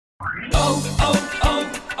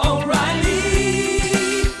O'Reilly.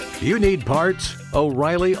 You need parts?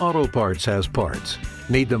 O'Reilly Auto Parts has parts.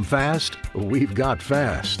 Need them fast? We've got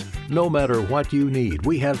fast. No matter what you need,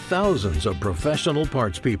 we have thousands of professional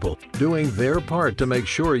parts people doing their part to make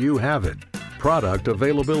sure you have it. Product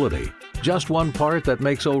availability. Just one part that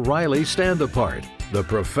makes O'Reilly stand apart. The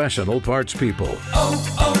professional parts people.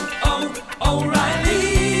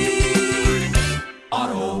 O'Reilly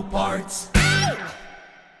Auto Parts.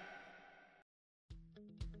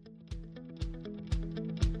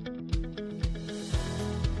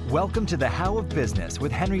 Welcome to the How of Business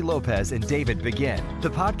with Henry Lopez and David Begin, the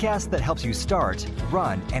podcast that helps you start,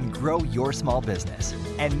 run, and grow your small business.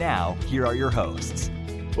 And now, here are your hosts.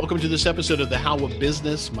 Welcome to this episode of the How of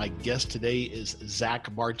Business. My guest today is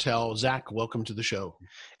Zack Bartell. Zack, welcome to the show.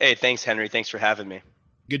 Hey, thanks, Henry. Thanks for having me.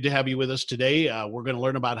 Good to have you with us today. We're going to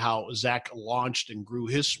learn about how Zack launched and grew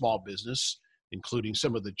his small business, including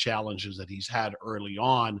some of the challenges that he's had early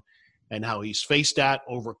on, and how he's faced that,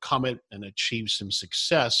 overcome it, and achieved some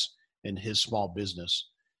success in his small business.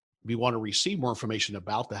 If you want to receive more information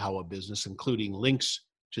about the How of Business, including links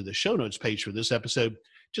to the show notes page for this episode,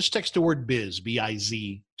 just text the word biz,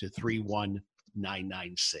 B-I-Z, to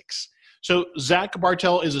 31996. So Zack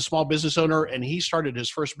Bartell is a small business owner, and he started his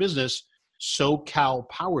first business, SoCal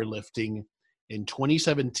Powrlifting, in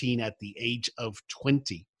 2017 at the age of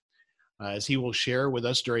 20. As he will share with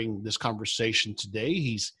us during this conversation today,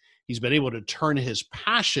 he's been able to turn his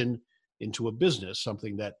passion into a business,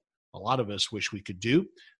 something that a lot of us wish we could do.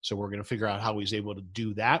 So we're going to figure out how he's able to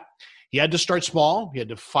do that. He had to start small. He had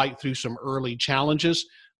to fight through some early challenges,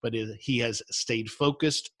 but he has stayed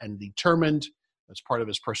focused and determined. That's part of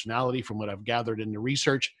his personality from what I've gathered in the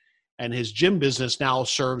research. And his gym business now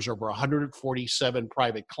serves over 147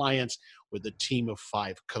 private clients with a team of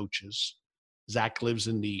 5 coaches. Zack lives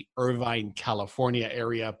in the Irvine, California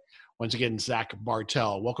area. Once again, Zack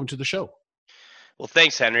Bartell, welcome to the show. Well,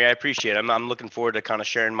 thanks, Henry. I appreciate it. I'm looking forward to kind of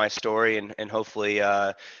sharing my story and hopefully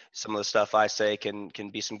some of the stuff I say can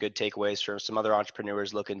be some good takeaways for some other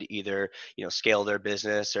entrepreneurs looking to either, scale their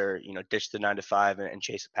business or, ditch the 9-to-5 and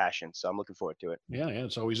chase a passion. So I'm looking forward to it. Yeah,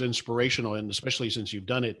 it's always inspirational. And especially since you've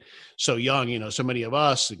done it so young, so many of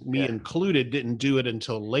us, me included, didn't do it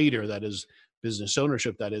until later. That is business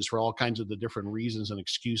ownership. That is for all kinds of the different reasons and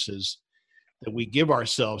excuses that we give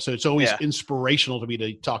ourselves. So it's always inspirational to me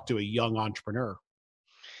to talk to a young entrepreneur.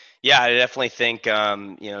 Yeah, I definitely think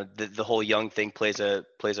the whole young thing plays a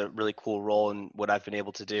really cool role in what I've been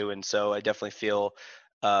able to do, and so I definitely feel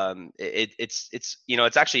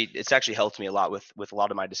it's actually helped me a lot with a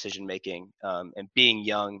lot of my decision making and being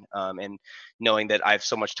young and knowing that I have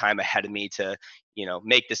so much time ahead of me to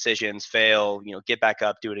make decisions, fail, get back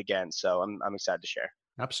up, do it again. So I'm excited to share.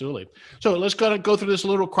 Absolutely. So let's go through this a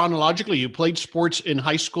little chronologically. You played sports in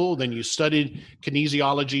high school, then you studied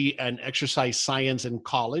kinesiology and exercise science in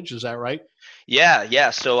college. Is that right?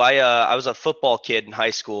 Yeah. So I was a football kid in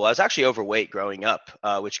high school. I was actually overweight growing up,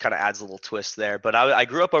 which kind of adds a little twist there. But I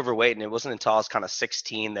grew up overweight, and it wasn't until I was kind of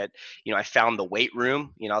 16 that I found the weight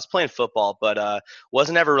room. I was playing football, but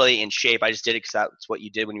wasn't ever really in shape. I just did it because that's what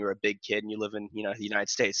you did when you were a big kid and you live in the United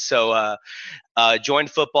States. So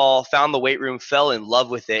joined football, found the weight room, fell in love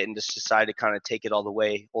with it, and just decided to kind of take it all the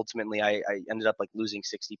way. Ultimately, I ended up losing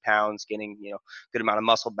 60 pounds, gaining good amount of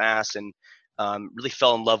muscle mass, and really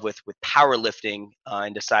fell in love with powerlifting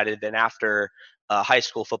and decided that after high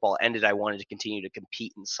school football ended, I wanted to continue to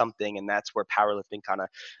compete in something, and that's where powerlifting kind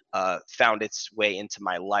of found its way into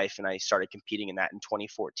my life, and I started competing in that in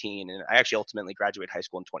 2014, and I actually ultimately graduated high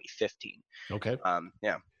school in 2015. Okay.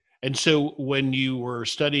 Yeah. And so when you were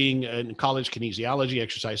studying in college kinesiology,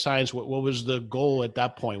 exercise science, what was the goal at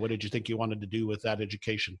that point? What did you think you wanted to do with that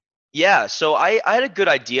education? Yeah, so I had a good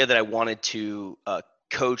idea that I wanted to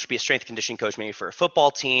be a strength conditioning coach, maybe for a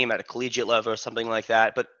football team at a collegiate level or something like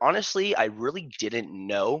that. But honestly, I really didn't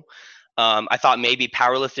know. I thought maybe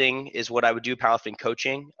powerlifting is what I would do, powerlifting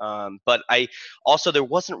coaching. But there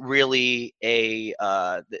wasn't really a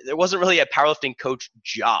powerlifting coach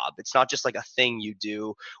job. It's not just like a thing you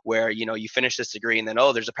do where, you finish this degree and then,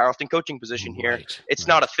 there's a powerlifting coaching position here. Right, it's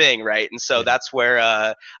not a thing. Right. And so that's where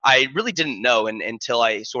I really didn't know until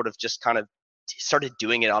I sort of just kind of started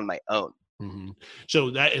doing it on my own. Mm-hmm. So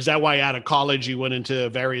is that why out of college you went into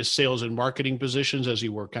various sales and marketing positions as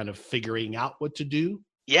you were kind of figuring out what to do?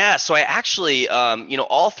 Yeah, so I actually,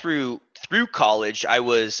 all through college, I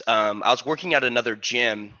was working at another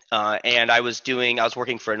gym, and I was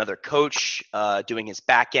working for another coach, doing his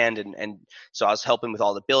back end, and so I was helping with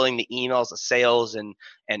all the billing, the emails, the sales, and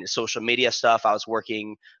the social media stuff. I was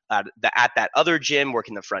working at that other gym,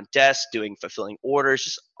 working the front desk, fulfilling orders,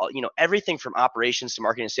 just everything from operations to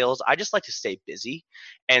marketing and sales. I just like to stay busy,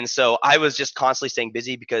 and so I was just constantly staying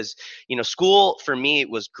busy because school for me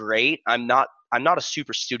was great. I'm not a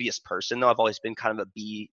super studious person, though. I've always been kind of a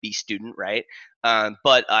B student, right?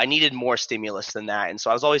 But I needed more stimulus than that, and so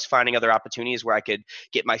I was always finding other opportunities where I could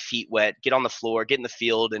get my feet wet, get on the floor, get in the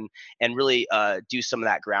field, and really do some of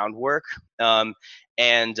that groundwork. That's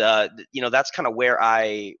kind of where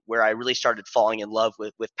I really started falling in love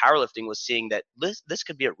with powerlifting, was seeing that this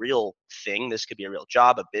could be a real thing, this could be a real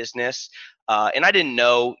job, a business. And I didn't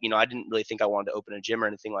know, I didn't really think I wanted to open a gym or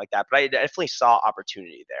anything like that, but I definitely saw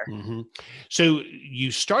opportunity there. Mm-hmm. So you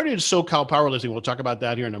started SoCal Powrlifting. We'll talk about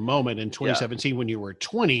that here in a moment. In 2017, when you were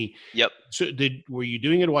 20. Yep. So were you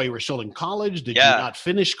doing it while you were still in college? Did you not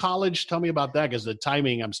finish college? Tell me about that, because the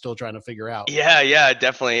timing I'm still trying to figure out. Yeah,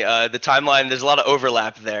 definitely. The timeline, there's a lot of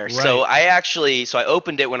overlap there. Right. So I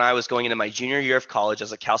opened it when I was going into my junior year of college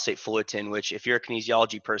as a Cal State Fullerton, which if you're a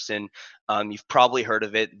kinesiology person, you've probably heard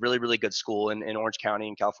of it. Really, really good school in Orange County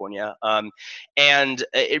in California. And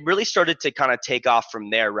it really started to kind of take off from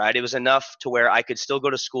there, right? It was enough to where I could still go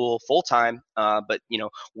to school full time, but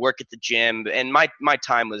work at the gym. And my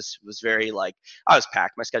time was very I was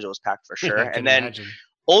packed. My schedule was packed for sure. And then imagine.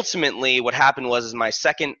 Ultimately, what happened was my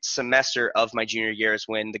second semester of my junior year is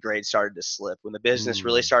when the grades started to slip, when the business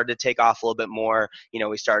really started to take off a little bit more.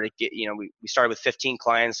 We started we started with 15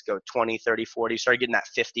 clients, go 20, 30, 40, started getting that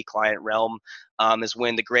 50 client realm. Is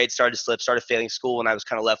when the grades started to slip, started failing school, and I was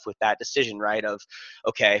kind of left with that decision, right? Of,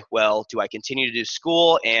 okay, well, do I continue to do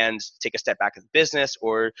school and take a step back in the business,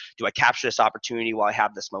 or do I capture this opportunity while I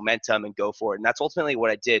have this momentum and go for it? And that's ultimately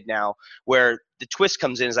what I did. Now, where the twist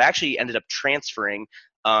comes in is I actually ended up transferring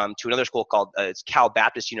to another school called it's Cal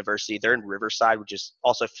Baptist University. They're in Riverside, which is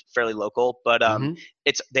also fairly local, but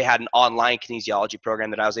they had an online kinesiology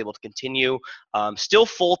program that I was able to continue, still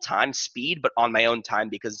full-time speed, but on my own time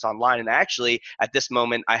because it's online. And actually, at this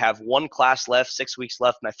moment, I have one class left, 6 weeks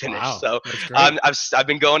left, and I finished. Wow, so I've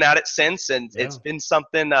been going at it since, and it's been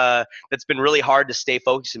something that's been really hard to stay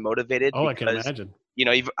focused and motivated. Oh, because, I can imagine.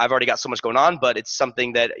 I've already got so much going on, but it's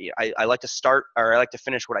something that I like to start, or I like to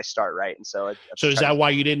finish what I start, right? And so is that why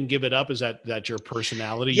you didn't give it up? Is that your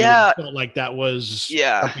personality? Yeah. You felt like that was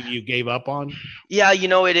something you gave up on? Yeah,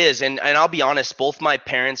 it is. And I'll be honest, both my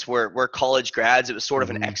parents were college grads. It was sort of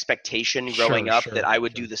an expectation growing up that I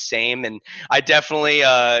would do the same. And I definitely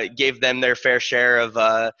gave them their fair share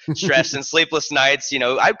of stress and sleepless nights,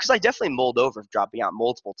 because I definitely mulled over dropping out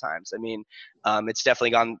multiple times. I mean, it's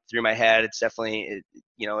definitely gone through my head. It's definitely,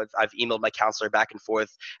 I've emailed my counselor back and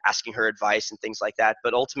forth, asking her advice and things like that.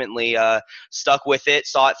 But ultimately, stuck with it,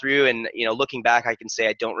 saw it through, and looking back, I can say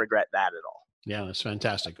I don't regret that at all. Yeah, that's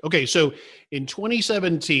fantastic. Okay, so in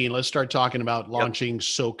 2017, let's start talking about launching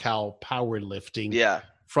SoCal Powrlifting. Yeah.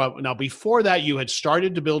 Now, before that, you had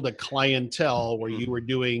started to build a clientele where you were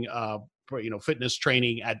doing, fitness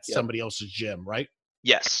training at somebody else's gym, right?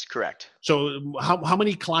 Yes, correct. So how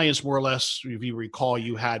many clients, more or less, if you recall,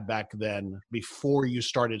 you had back then before you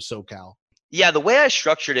started SoCal? Yeah, the way I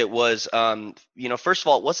structured it was, first of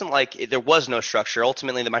all, it wasn't like there was no structure.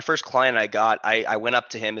 Ultimately, my first client I got, I went up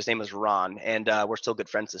to him. His name was Ron, and we're still good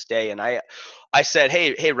friends this day. And I said,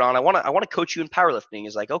 hey, Ron, I want to coach you in powerlifting.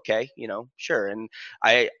 He's like, okay, sure. And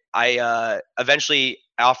I eventually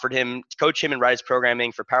offered him to coach him and write his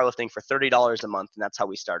programming for powerlifting for $30 a month, and that's how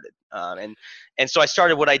we started. And so I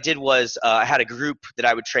started. What I did was I had a group that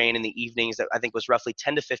I would train in the evenings that I think was roughly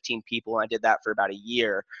 10 to 15 people, and I did that for about a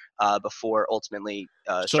year before ultimately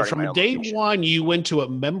so starting my from own day location. one, you went to a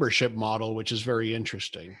membership model, which is very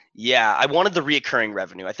interesting. Yeah, I wanted the reoccurring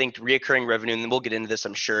revenue. I think reoccurring revenue, and we'll get into this,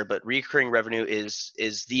 I'm sure, but reoccurring revenue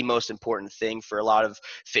is the most important thing for a lot of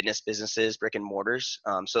fitness businesses, brick and mortars.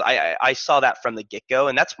 So I saw that from the get-go,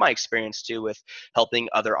 and that's my experience too with helping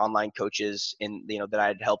other online coaches that I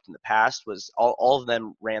had helped in the past. Was all of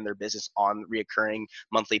them ran their business on reoccurring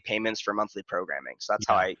monthly payments for monthly programming. So that's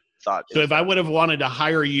how I thought. So if I would have wanted to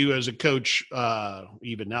hire you as a coach,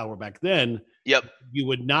 even now or back then, you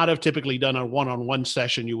would not have typically done a one-on-one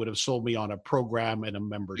session. You would have sold me on a program and a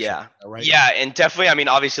membership. Yeah. Right. Yeah. And definitely, I mean,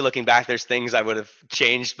 obviously looking back, there's things I would have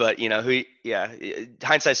changed, but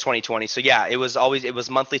hindsight's 2020. So yeah, it was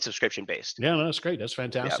monthly subscription based. Yeah, no, that's great. That's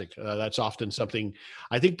fantastic. That's often something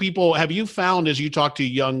I think have you found as you talk to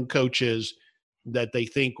young coaches that they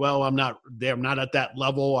think, well, I'm not at that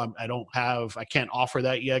level. I can't offer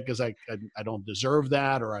that yet because I don't deserve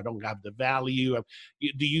that, or I don't have the value.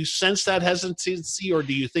 Do you sense that hesitancy, or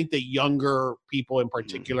do you think that younger people in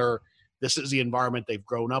particular, this is the environment they've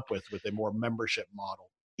grown up with a more membership model?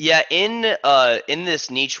 Yeah, in this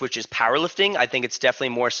niche, which is powerlifting, I think it's definitely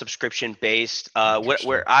more subscription based. Where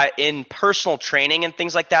Interesting. I in personal training and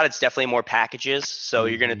things like that, it's definitely more packages. So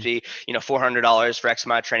you're going to Mhm. be, $400 for X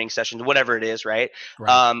amount of training sessions, whatever it is, right?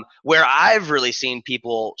 Right. Where I've really seen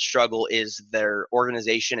people struggle is their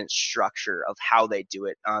organization and structure of how they do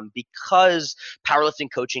it, because powerlifting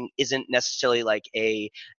coaching isn't necessarily like a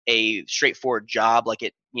straightforward job. Like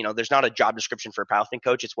there's not a job description for a powerlifting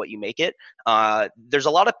coach. It's what you make it. There's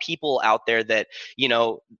a lot of people out there that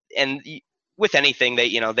and with anything they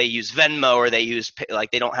use Venmo, or they use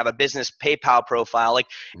like they don't have a business PayPal profile, like,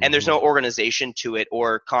 and there's Mhm. no organization to it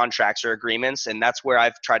or contracts or agreements. And that's where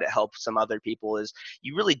I've tried to help some other people is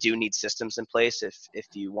you really do need systems in place if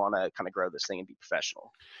you want to kind of grow this thing and be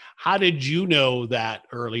professional. How did you know that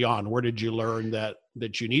early on? Where did you learn that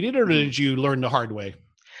you needed, or Mhm. did you learn the hard way?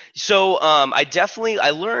 So I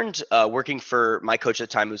learned working for my coach at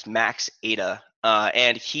the time, who was Max Ada.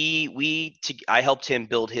 And I helped him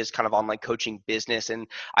build his kind of online coaching business, and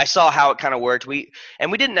I saw how it kind of worked. We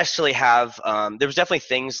didn't necessarily have, there was definitely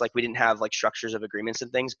things like we didn't have like structures of agreements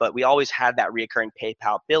and things, but we always had that reoccurring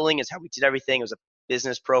PayPal billing is how we did everything. It was a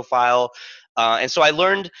business profile. And so I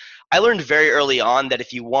learned very early on that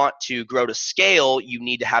if you want to grow to scale, you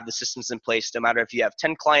need to have the systems in place, no matter if you have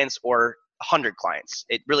 10 clients or 100 clients.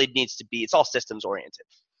 It really needs to be, it's all systems oriented.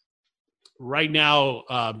 Right now,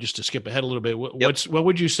 just to skip ahead a little bit, Yep. what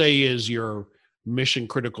would you say is your mission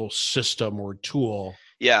critical system or tool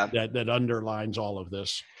Yeah. that underlines all of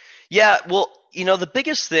this? Yeah, well, the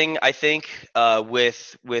biggest thing I think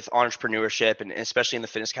with entrepreneurship, and especially in the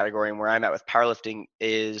fitness category and where I'm at with powerlifting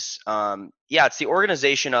is, it's the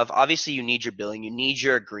organization of, obviously you need your billing, you need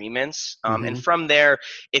your agreements, and Hmm. from there,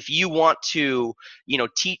 if you want to,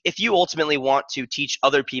 if you ultimately want to teach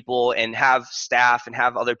other people and have staff and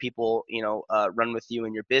have other people, run with you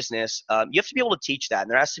in your business, you have to be able to teach that,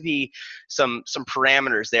 and there has to be some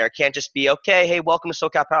parameters there. It can't just be, okay, hey, welcome to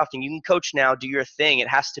SoCal Powrlifting, you can coach now, do your thing. It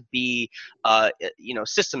has to be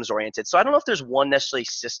systems oriented. So I don't know if there's one necessarily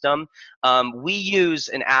system. We use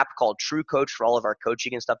an app called True Coach for all of our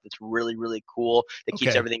coaching and stuff. That's really, really cool. That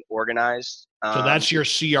keeps Okay. everything organized. So that's your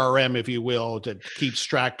CRM, if you will, that keeps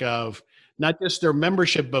track of not just their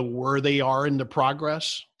membership, but where they are in the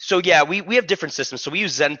progress. So yeah, we have different systems. So we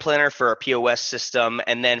use Zen Planner for our POS system,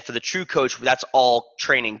 and then for the True Coach, that's all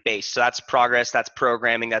training based. So that's progress, that's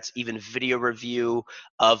programming, that's even video review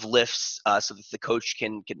of lifts, so that the coach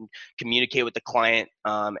can communicate with the client,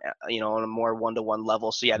 on a more one-to-one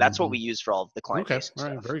level. So yeah, that's what Hmm. we use for all of the client Okay. facing All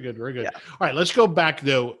right. stuff. Very good. Very good. Yeah. All right. Let's go back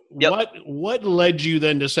though. Yep. What led you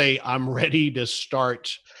then to say, I'm ready to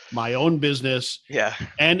start my own business Yeah.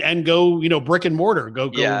 and go, brick and mortar, go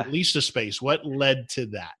Yeah. lease the space? What led to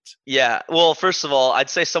that? Yeah. Well, first of all, I'd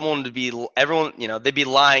say everyone, they'd be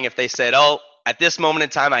lying if they said, "Oh, at this moment in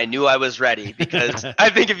time, I knew I was ready." Because I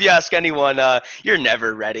think if you ask anyone, you're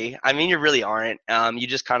never ready. I mean, you really aren't. You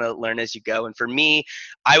just kind of learn as you go. And for me,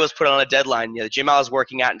 I was put on a deadline. The gym I was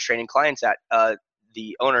working at and training clients at,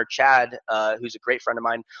 the owner, Chad, who's a great friend of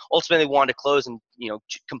mine, ultimately wanted to close and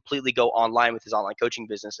completely go online with his online coaching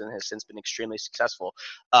business, and has since been extremely successful.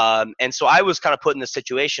 And so I was kind of put in the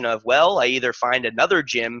situation of, well, I either find another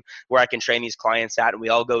gym where I can train these clients at and we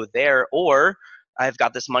all go there, or I've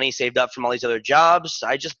got this money saved up from all these other jobs.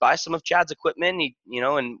 I just buy some of Chad's equipment,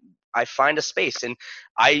 and I find a space. And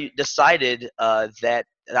I decided that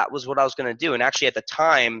was what I was going to do. And actually, at the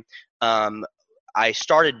time, I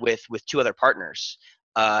started with two other partners.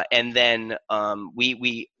 And then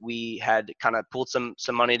we had kind of pulled some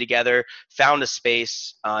money together, found a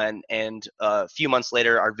space, and a few months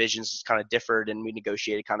later, our visions just kind of differed, and we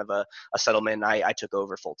negotiated kind of a settlement. And I took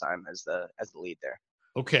over full time as the lead there.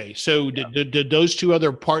 Okay. So Yeah. did those two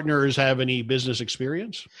other partners have any business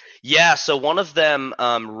experience? Yeah, so one of them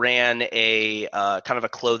ran a kind of a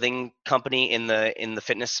clothing company in the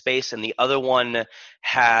fitness space, and the other one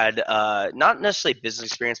had not necessarily business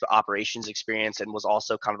experience, but operations experience, and was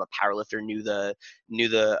also kind of a powerlifter. Knew the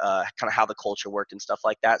kind of how the culture worked and stuff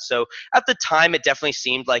like that. So at the time, it definitely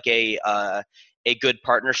seemed like a good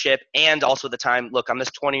partnership. And also at the time, look, I'm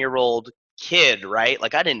this 20-year-old kid, right?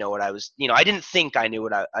 Like I didn't know what I was, I didn't think I knew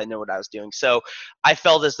I know what I was doing. So I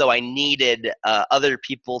felt as though I needed other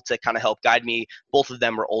people to kind of help guide me. Both of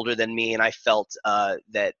them were older than me, and I felt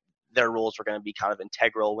that their roles were going to be kind of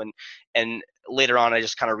integral. And later on, I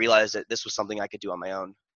just kind of realized that this was something I could do on my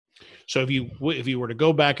own. So if you were to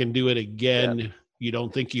go back and do it Yeah. again, you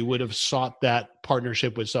don't think you would have sought that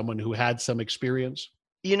partnership with someone who had some experience?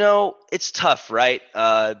 It's tough, right?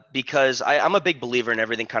 Because I'm a big believer in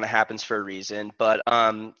everything kind of happens for a reason. But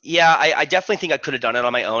yeah, I definitely think I could have done it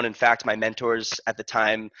on my own. In fact, my mentors at the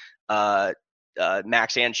time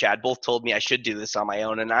Max and Chad both told me I should do this on my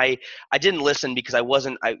own. And I didn't listen because I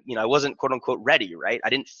wasn't quote unquote ready, right? I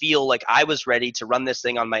didn't feel like I was ready to run this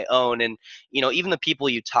thing on my own. And, even the people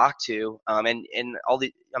you talk to, and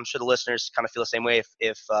I'm sure the listeners kind of feel the same way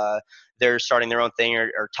if they're starting their own thing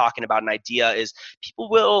or talking about an idea, is people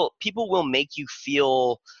will make you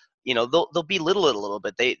feel, they'll belittle it a little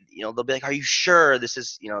bit. They'll be like, "Are you sure this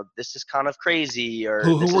is kind of crazy?" Or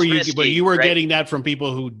who were you? risky, But you were right? getting that from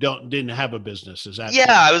people who didn't have a business. Is that?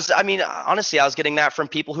 Yeah, honestly, I was getting that from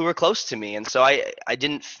people who were close to me. And so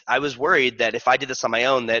I was worried that if I did this on my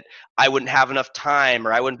own, that I wouldn't have enough time,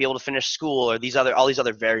 or I wouldn't be able to finish school, or all these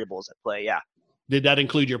other variables at play. Yeah. Did that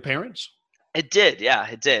include your parents? It did. Yeah,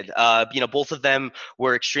 it did. Both of them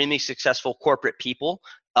were extremely successful corporate people.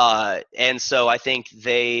 And so I think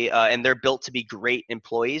they're built to be great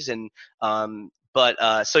employees. And,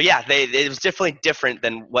 so yeah, it was definitely different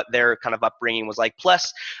than what their kind of upbringing was like.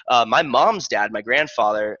 Plus, my mom's dad, my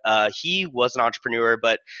grandfather, he was an entrepreneur,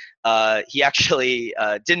 but he actually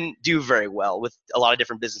didn't do very well with a lot of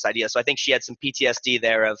different business ideas. So I think she had some PTSD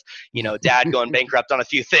there of, dad going bankrupt on a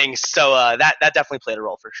few things. So that definitely played a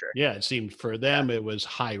role for sure. Yeah, it seemed for them it was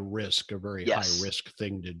high risk, a very high risk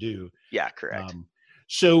thing to do. Yeah, correct.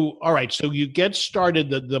 So, all right. So you get started.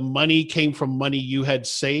 The money came from money you had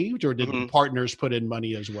saved, or did partners put in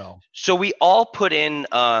money as well? So we all put in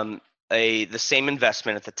the same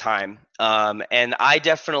investment at the time, and I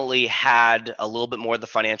definitely had a little bit more of the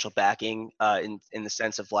financial backing in the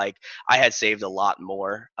sense of like I had saved a lot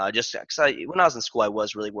more. Just because when I was in school, I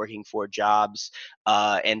was really working for jobs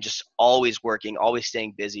and just always working, always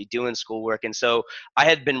staying busy, doing schoolwork, and so I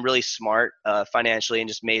had been really smart financially and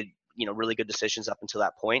just made really good decisions up until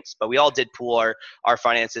that point. But we all did pool our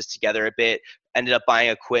finances together a bit, ended up buying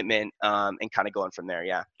equipment and kind of going from there.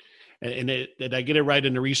 Yeah. And did I get it right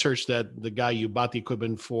in the research that the guy you bought the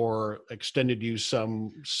equipment for extended you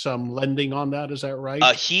some lending on that? Is that right?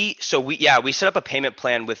 We set up a payment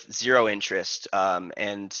plan with zero interest.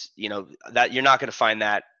 And that you're not going to find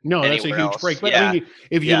that. No, that's a huge else. break. But I mean,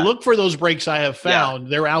 if you look for those breaks I have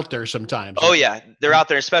found, they're out there sometimes. Oh yeah, they're out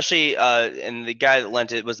there, especially and the guy that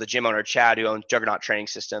lent it was the gym owner, Chad, who owns Juggernaut Training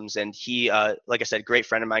Systems. And he, like I said, great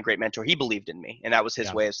friend of mine, great mentor. He believed in me. And that was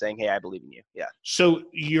his way of saying, "Hey, I believe in you." Yeah. So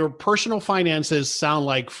your personal finances sound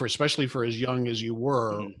like, especially for as young as you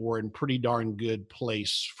were in pretty darn good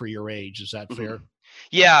place for your age. Is that fair?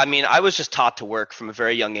 Yeah, I mean, I was just taught to work from a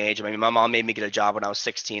very young age. I mean, my mom made me get a job when I was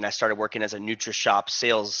 16. I started working as a Nutri-Shop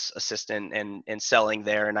sales assistant and selling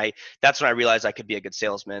there. And that's when I realized I could be a good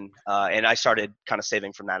salesman. And I started kind of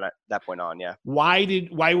saving from that point on. Yeah.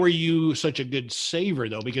 Why were you such a good saver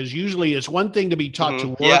though? Because usually it's one thing to be taught to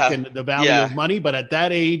work and the value of money, but at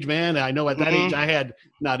that age, man, I know at that age I had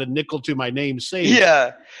not a nickel to my name saved.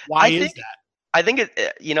 Yeah. Why is that? I think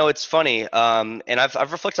it's funny, and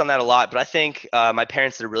I've reflected on that a lot. But I think my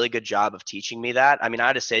parents did a really good job of teaching me that. I mean, I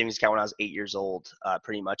had a savings account when I was 8 years old,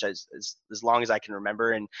 pretty much as long as I can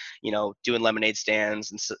remember, and doing lemonade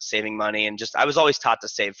stands and saving money, and just I was always taught to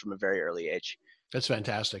save from a very early age. That's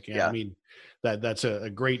fantastic. Yeah. I mean, that's a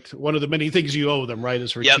great one of the many things you owe them, right?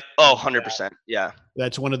 Is for 100%. Yeah.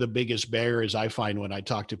 That's one of the biggest barriers I find when I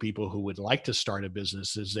talk to people who would like to start a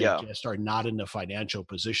business is they just are not in a financial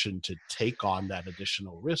position to take on that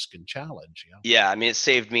additional risk and challenge. Yeah. I mean, it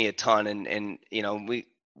saved me a ton, and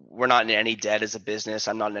we're not in any debt as a business.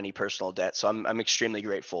 I'm not in any personal debt, so I'm extremely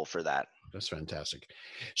grateful for that. That's fantastic.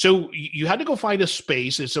 So you had to go find a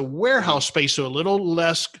space. It's a warehouse space, so a little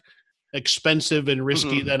less expensive and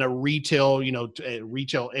risky than a retail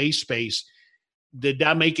A space. Did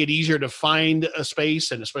that make it easier to find a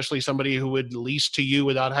space, and especially somebody who would lease to you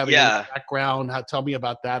without having a background? Tell me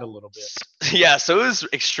about that a little bit. Yeah, so it was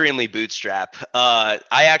extremely bootstrap.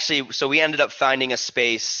 We ended up finding a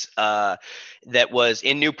space that was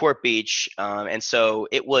in Newport Beach, and so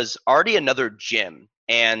it was already another gym.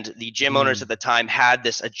 And the gym owners at the time had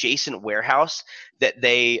this adjacent warehouse that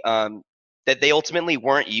they ultimately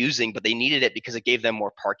weren't using, but they needed it because it gave them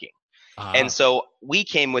more parking. And so we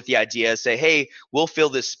came with the idea, say, hey, we'll fill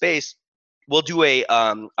this space. We'll do a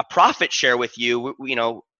profit share with you,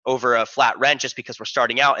 over a flat rent just because we're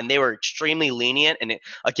starting out. And they were extremely lenient. And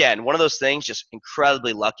again, one of those things, just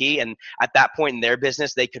incredibly lucky. And at that point in their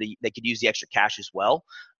business, they could use the extra cash as well.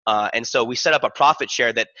 And so we set up a profit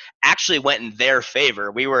share that actually went in their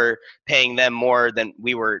favor. We were paying them more than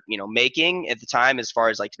we were, making at the time, as far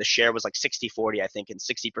as like the share was like 60-40, I think, and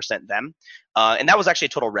 60% them. And that was actually a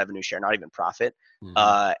total revenue share, not even profit.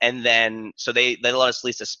 And then, so they let us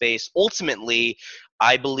lease a space. Ultimately,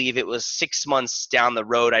 I believe it was 6 months down the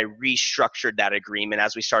road, I restructured that agreement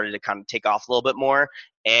as we started to kind of take off a little bit more.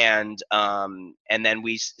 And then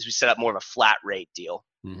we set up more of a flat rate deal.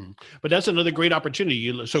 Mm-hmm. But that's another great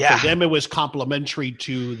opportunity. So Yeah. for them, it was complementary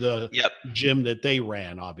to the Yep. gym that they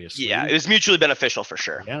ran, obviously. Yeah, it was mutually beneficial for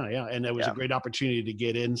sure. Yeah, yeah. And it was Yeah. a great opportunity to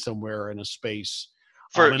get in somewhere in a space.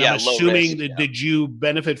 For And I'm low assuming risk, did you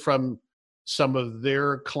benefit from some of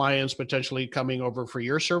their clients potentially coming over for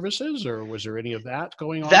your services, or was there any of that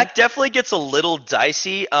going on? That definitely gets a little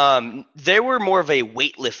dicey. They were more of a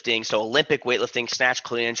weightlifting, so Olympic weightlifting, snatch,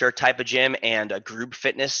 clean and jerk type of gym, and a group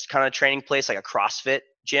fitness kind of training place, like a CrossFit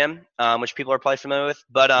gym, which people are probably familiar with.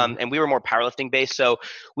 But and we were more powerlifting based, so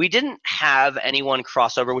we didn't have anyone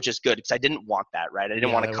cross over, which is good because I didn't want that, right? I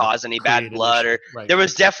didn't want to cause any bad blood, or there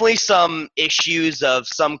was definitely some issues of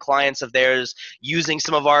some clients of theirs using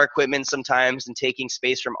some of our equipment sometimes and taking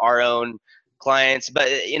space from our own clients. But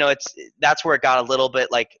that's where it got a little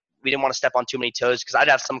bit like we didn't want to step on too many toes, because I'd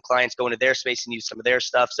have some clients go into their space and use some of their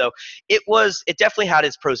stuff. So it definitely had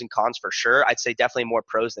its pros and cons for sure. I'd say definitely more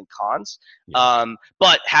pros than cons. Yeah.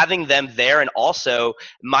 But having them there, and also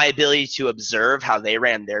my ability to observe how they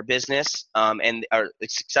ran their business and our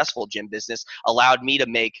successful gym business allowed me to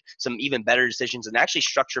make some even better decisions and actually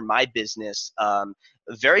structure my business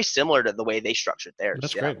very similar to the way they structured theirs.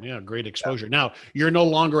 That's great. Yeah, great exposure. Yeah. Now, you're no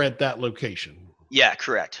longer at that location. Yeah,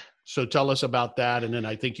 correct. So tell us about that. And then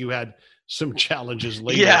I think you had some challenges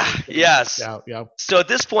later. Yeah, yes. Yeah. So at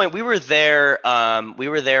this point, we were there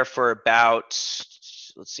for about,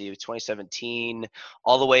 2017,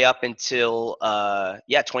 all the way up until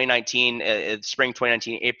 2019, spring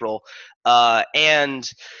 2019, April.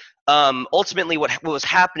 Ultimately what was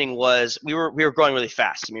happening was we were growing really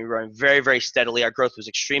fast. I mean, we were growing very, very steadily. Our growth was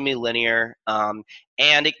extremely linear.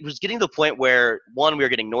 And it was getting to the point where, one, we were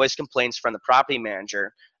getting noise complaints from the property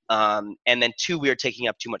manager. And then two, we were taking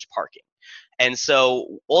up too much parking. And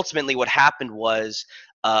so ultimately what happened was,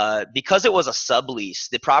 because it was a sublease,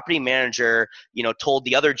 the property manager, told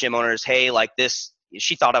the other gym owners, hey, like this,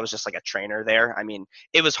 she thought I was just like a trainer there. I mean,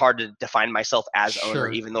 it was hard to define myself as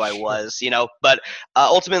owner, even though I was, but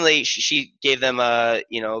ultimately she gave them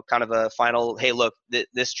kind of a final, hey, look,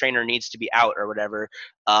 this trainer needs to be out or whatever,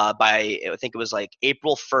 by, I think it was like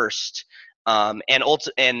April 1st.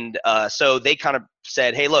 So they kind of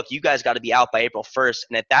said, hey, look, you guys got to be out by April 1st.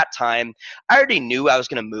 And at that time, I already knew I was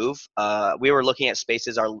going to move. We were looking at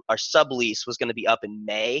spaces. Our sublease was going to be up in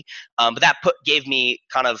May. But that gave me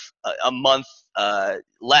kind of a month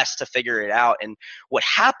less to figure it out. And what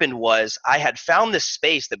happened was I had found this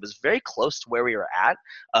space that was very close to where we were at,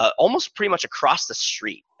 almost pretty much across the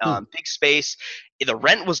street. Big space. The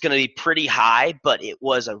rent was going to be pretty high, but it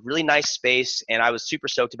was a really nice space, and I was super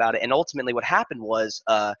stoked about it. And ultimately what happened was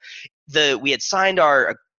we didn't sign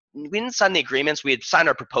the agreements. We had signed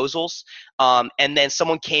our proposals, and then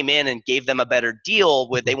someone came in and gave them a better deal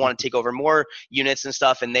where they want to take over more units and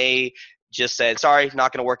stuff, and they just said, sorry,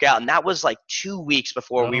 not going to work out. And that was like 2 weeks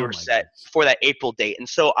before we were set for that April date. And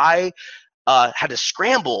so I had to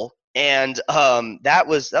scramble, and that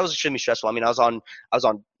was extremely stressful. I mean, I was on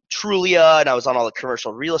Trulia, and I was on all the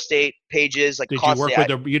commercial real estate pages. Like, did you work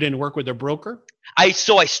with you didn't work with a broker? I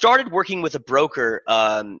started working with a broker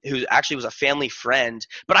who actually was a family friend,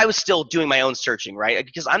 but I was still doing my own searching, right?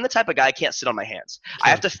 Because I'm the type of guy, I can't sit on my hands. Sure. I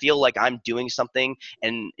have to feel like I'm doing something,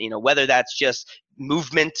 and whether that's just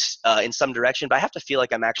movement in some direction, but I have to feel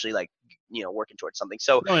like I'm actually like working towards something.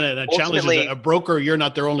 So and a challenge is a broker, you're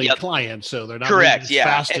not their only client, so they're not correct, as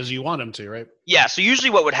fast as you want them to, right? Yeah. So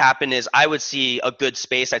usually what would happen is I would see a good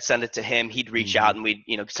space, I'd send it to him, he'd reach out, and we'd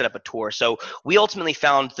set up a tour. So we ultimately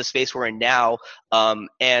found the space we're in now.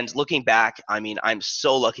 And looking back, I mean, I'm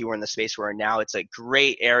so lucky we're in the space we're in now. It's a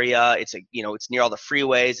great area. It's it's near all the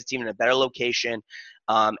freeways. It's even a better location.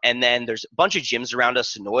 And then there's a bunch of gyms around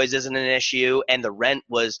us, so noise isn't an issue. And the rent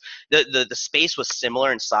was the space was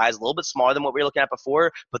similar in size, a little bit smaller than what we were looking at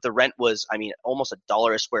before, but the rent was, I mean, almost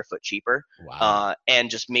 $1 a square foot cheaper. Wow. And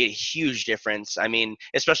just made a huge difference. I mean,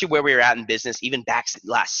 especially where we were at in business, even back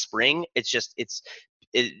last spring, it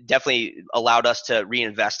definitely allowed us to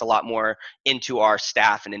reinvest a lot more into our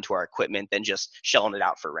staff and into our equipment than just shelling it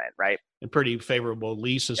out for rent, right? A pretty favorable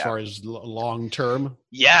lease as far as long term.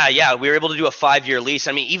 Yeah. We were able to do a 5-year lease.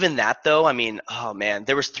 I mean, even that though, I mean, oh man,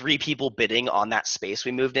 there was 3 people bidding on that space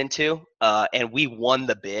we moved into, and we won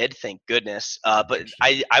the bid, thank goodness. But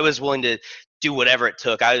I was willing to do whatever it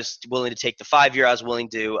took. I was willing to take the 5-year. I was willing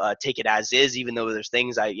to take it as is, even though there's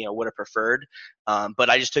things I would have preferred. But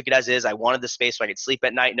I just took it as is. I wanted the space so I could sleep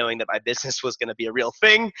at night, knowing that my business was going to be a real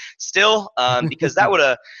thing still, because that would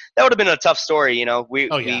have been a tough story. We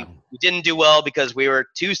didn't do well because we were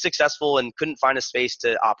too successful and couldn't find a space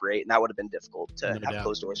to operate, and that would have been difficult to have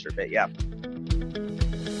closed doors for a bit. Yeah.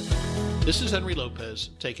 This is Henry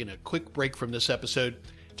Lopez taking a quick break from this episode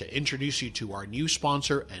to introduce you to our new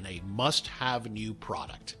sponsor and a must-have new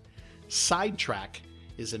product. Sidetrack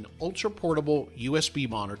is an ultra-portable USB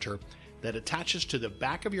monitor that attaches to the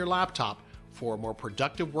back of your laptop for a more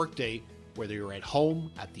productive workday, whether you're at home,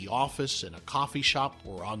 at the office, in a coffee shop,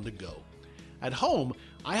 or on the go. At home,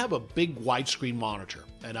 I have a big widescreen monitor,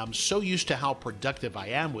 and I'm so used to how productive I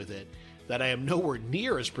am with it that I am nowhere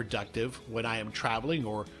near as productive when I am traveling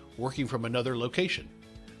or working from another location.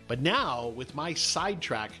 But now, with my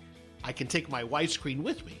Sidetrack, I can take my widescreen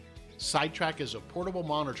with me. Sidetrack is a portable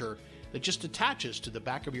monitor that just attaches to the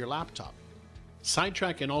back of your laptop.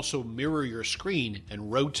 Sidetrack can also mirror your screen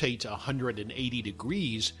and rotate 180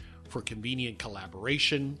 degrees for convenient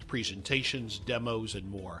collaboration, presentations, demos,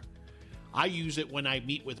 and more. I use it when I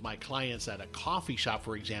meet with my clients at a coffee shop,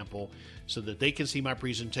 for example, so that they can see my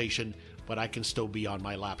presentation, but I can still be on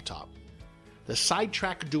my laptop. The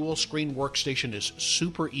Sidetrack dual screen workstation is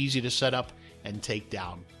super easy to set up and take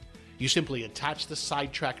down. You simply attach the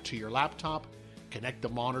Sidetrack to your laptop, connect the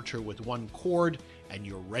monitor with one cord, and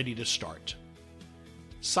you're ready to start.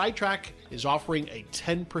 Sidetrack is offering a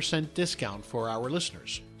 10% discount for our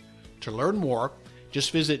listeners. To learn more,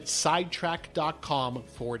 just visit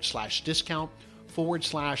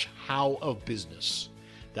sidetrack.com/discount/how of business.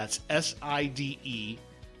 That's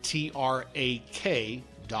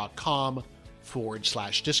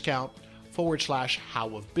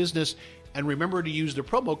sidetrack.com/discount/how of business. And remember to use the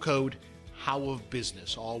promo code how of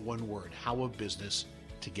business, all one word, how of business,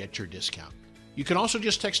 to get your discount. You can also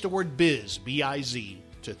just text the word biz, B-I-Z,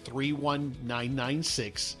 to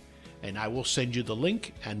 31996, and I will send you the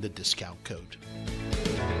link and the discount code.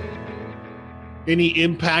 Any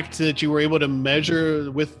impact that you were able to measure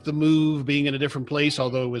with the move being in a different place,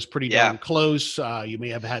 although it was pretty darn close? You may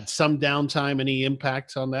have had some downtime. Any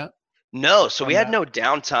impact on that? No, so we had no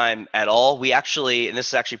downtime at all. We actually, and this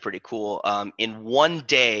is actually pretty cool. In one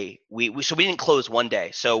day, we didn't close one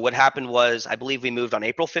day. So what happened was, I believe we moved on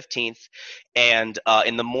April 15th, and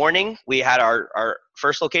in the morning we had our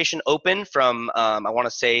first location open from I want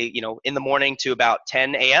to say in the morning to about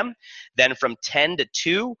 10 a.m. Then from 10 to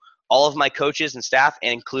 2. All of my coaches and staff,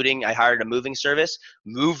 including I hired a moving service,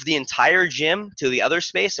 moved the entire gym to the other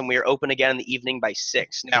space, and we were open again in the evening by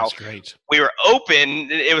 6. Now, that's great. We were open.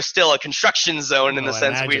 It was still a construction zone in the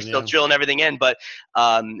sense that we were still drilling everything in, but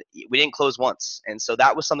we didn't close once. And so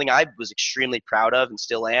that was something I was extremely proud of and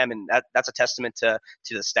still am, and that's a testament to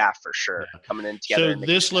the staff for sure, coming in together. So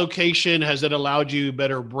this location, has it allowed you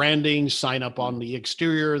better branding, sign up on the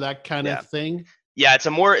exterior, that kind of thing? Yeah, it's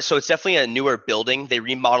definitely a newer building. They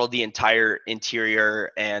remodeled the entire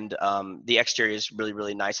interior, and the exterior is really,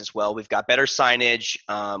 really nice as well. We've got better signage.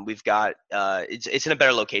 We've got it's in a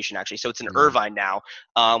better location actually. So it's in Irvine now,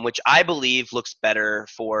 which I believe looks better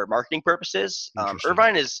for marketing purposes.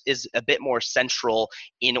 Irvine is a bit more central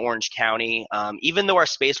in Orange County. Even though our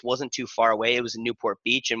space wasn't too far away, it was in Newport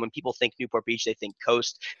Beach, and when people think Newport Beach, they think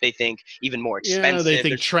coast. They think even more expensive. Yeah, they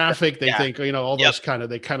think traffic. They think all those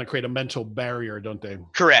they kind of create a mental barrier, don't they?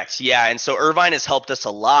 Correct. Yeah. And so Irvine has helped us a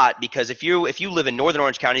lot, because if you live in Northern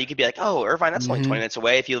Orange County, you could be like, oh, Irvine, that's only 20 minutes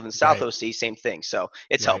away. If you live in South OC, same thing. So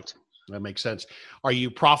it's helped. That makes sense. Are you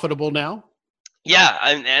profitable now? Yeah.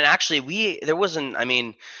 And actually there wasn't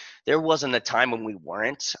a time when we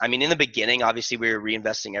weren't. In the beginning, obviously we were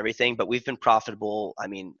reinvesting everything, but we've been profitable.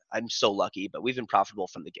 I'm so lucky, but we've been profitable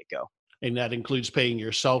from the get-go. And that includes paying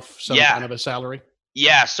yourself some kind of a salary?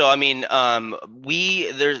 Yeah. So,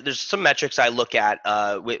 there's some metrics I look at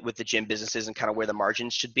with the gym businesses and kind of where the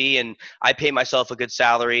margins should be. And I pay myself a good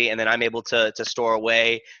salary, and then I'm able to store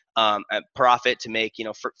away a profit to make,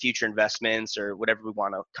 for future investments or whatever we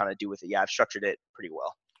want to kind of do with it. Yeah. I've structured it pretty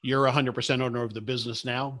well. You're 100% owner of the business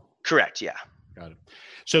now? Correct. Yeah. Got it.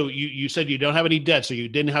 So you said you don't have any debt, so you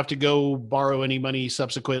didn't have to go borrow any money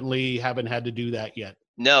subsequently, haven't had to do that yet?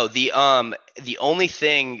 No, the only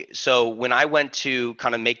thing, so when I went to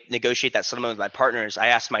kind of negotiate that settlement with my partners, I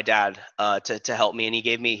asked my dad to help me, and he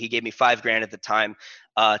gave me $5,000 at the time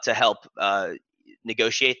to help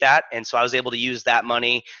negotiate that. And so I was able to use that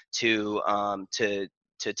money to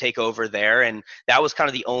to take over there. And that was kind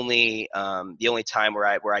of the only time where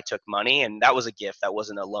I took money, and that was a gift. That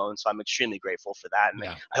wasn't a loan. So I'm extremely grateful for that. And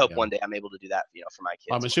Yeah. I hope one day I'm able to do that, for my kids.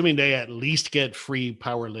 I'm assuming they at least get free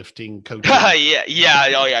powerlifting coaching.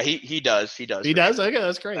 Yeah. Oh yeah. He does. He does. He does. Sure. Okay.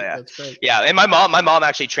 That's great. Oh, yeah. That's great. Yeah. And my mom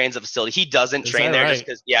actually trains at the facility. He doesn't train there just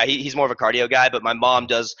because, he's more of a cardio guy, but my mom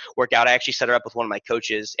does work out. I actually set her up with one of my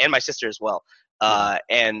coaches and my sister as well.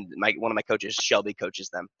 And one of my coaches, Shelby, coaches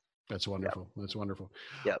them. That's wonderful. Yep. That's wonderful.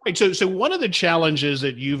 Yeah. Right, so one of the challenges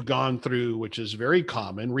that you've gone through, which is very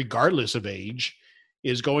common, regardless of age,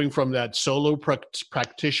 is going from that solo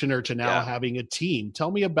practitioner to now having a team. Tell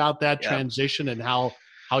me about that transition and how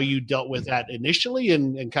you dealt with that initially,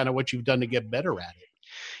 and kind of what you've done to get better at it.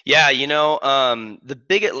 Yeah, the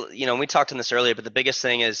biggest, we talked on this earlier, but the biggest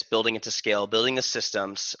thing is building it to scale, building the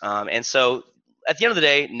systems. And so at the end of the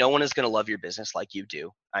day, no one is going to love your business like you do.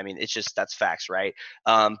 I mean, that's facts, right?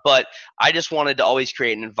 But I just wanted to always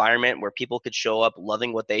create an environment where people could show up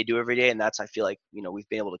loving what they do every day. And I feel like, we've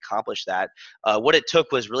been able to accomplish that. What it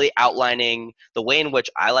took was really outlining the way in which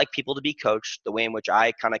I like people to be coached, the way in which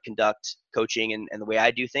I kind of conduct coaching and the way I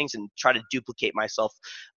do things, and try to duplicate myself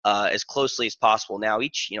as closely as possible. Now,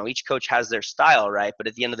 each coach has their style, right? But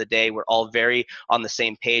at the end of the day, we're all very on the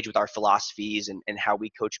same page with our philosophies and how we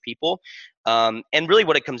coach people. And really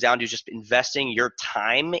what it comes down to is just investing your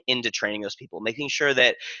time into training those people, making sure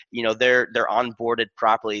that, they're onboarded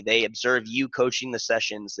properly. They observe you coaching the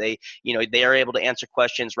sessions. They are able to answer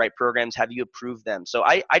questions, write programs, have you approve them. So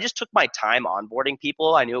I just took my time onboarding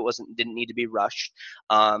people. I knew didn't need to be rushed.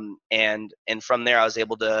 And from there, I was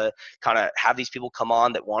able to kind of have these people come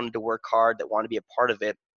on that wanted to work hard, that wanted to be a part of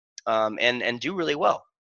it, and do really well.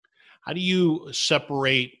 How do you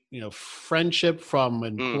separate, friendship from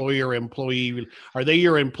employer-employee? Are they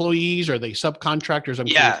your employees? Are they subcontractors? I'm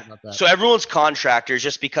curious about that. So everyone's contractors,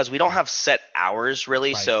 just because we don't have set hours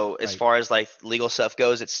really. Right, so as far as like legal stuff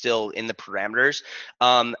goes, it's still in the parameters.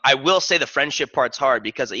 I will say the friendship part's hard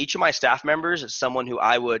because each of my staff members is someone who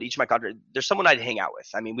there's someone I'd hang out with.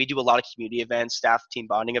 I mean, we do a lot of community events, staff team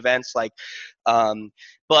bonding events,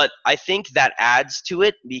 but I think that adds to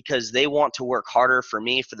it because they want to work harder for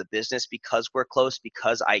me, for the business, because we're close,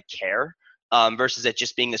 because I care, versus it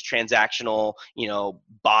just being this transactional,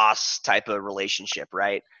 boss type of relationship,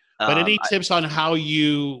 right? But any tips on how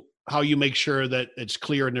you make sure that it's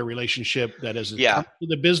clear in the relationship that as it comes to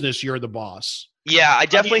the business, you're the boss? Yeah, I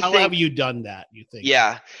definitely think. How have you done that, you think?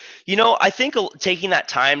 Yeah. I think taking that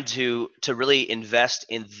time to really invest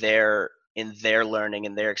in their learning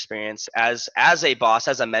and their experience as a boss,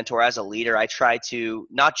 as a mentor, as a leader, I try to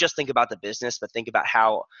not just think about the business, but think about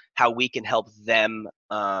how we can help them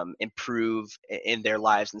improve in their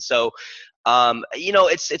lives. And so,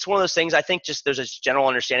 it's one of those things. I think just there's a general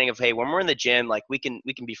understanding of, hey, when we're in the gym, like we can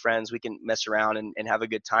be friends, we can mess around and have a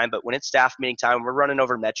good time. But when it's staff meeting time, we're running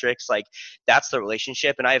over metrics, like that's the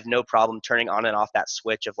relationship. And I have no problem turning on and off that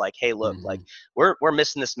switch of like, hey, look, like we're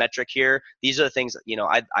missing this metric here. These are the things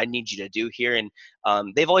that, I need you to do here. And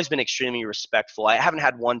they've always been extremely respectful. I haven't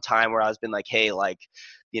had one time where I was been like, hey, like,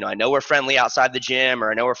 I know we're friendly outside the gym, or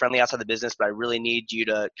I know we're friendly outside the business, but I really need you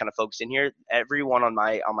to kind of focus in here. Everyone on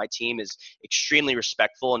my team is extremely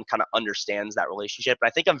respectful and kind of understands that relationship. And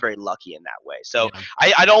I think I'm very lucky in that way. So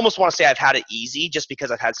I'd almost want to say I've had it easy just because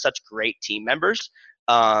I've had such great team members.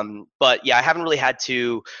 But yeah, I haven't really had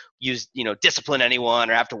to use, discipline anyone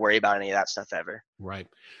or have to worry about any of that stuff ever. Right.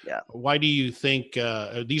 Yeah. Why do you think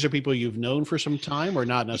these are people you've known for some time, or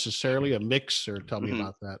not necessarily? A mix? Or tell me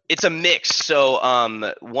about that. It's a mix.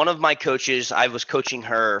 So one of my coaches, I was coaching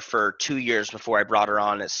her for 2 years before I brought her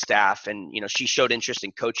on as staff, and she showed interest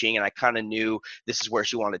in coaching, and I kind of knew this is where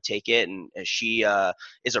she wanted to take it. And she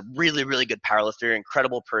is a really, really good powerlifter,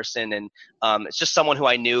 incredible person, and it's just someone who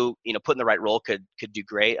I knew, put in the right role could do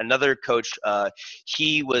great. Another coach,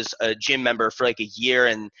 he was a gym member for like a year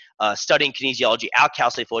and studying kinesiology at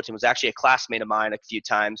Cal State Fullerton, was actually a classmate of mine a few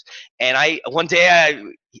times. And one day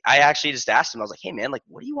I actually just asked him, I was like, hey man, like,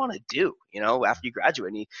 what do you want to do, after you graduate?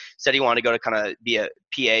 And he said he wanted to go to kind of be a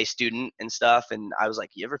PA student and stuff. And I was like,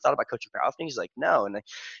 you ever thought about coaching powerlifting? He's like, no. And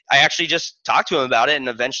I actually just talked to him about it and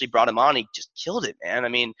eventually brought him on. He just killed it, man. I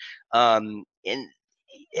mean, and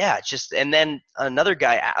then another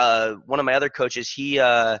guy, one of my other coaches,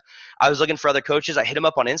 I was looking for other coaches. I hit him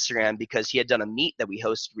up on Instagram because he had done a meet that we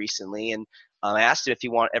hosted recently. And I asked him if he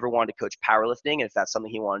ever wanted to coach powerlifting and if that's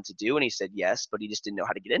something he wanted to do. And he said yes, but he just didn't know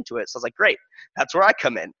how to get into it. So I was like, great, that's where I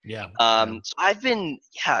come in. Yeah. So I've been,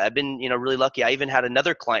 really lucky. I even had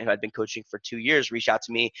another client who I'd been coaching for 2 years reach out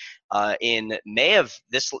to me in May of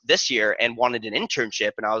this year and wanted an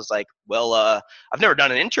internship. And I was like, well, I've never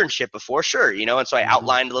done an internship before. Sure. And so I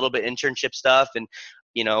outlined a little bit internship stuff, and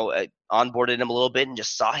onboarded him a little bit and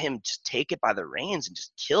just saw him just take it by the reins and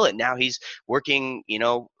just kill it. Now he's working,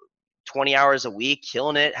 20 hours a week,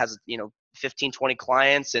 killing it, has, 15, 20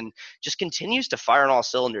 clients, and just continues to fire on all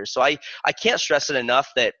cylinders. So I can't stress it enough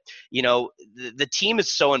that, the team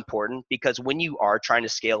is so important, because when you are trying to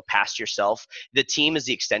scale past yourself, the team is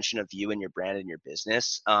the extension of you and your brand and your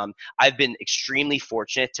business. I've been extremely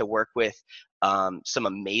fortunate to work with some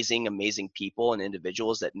amazing people and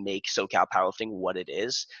individuals that make SoCal Powerlifting what it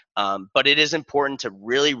is. But it is important to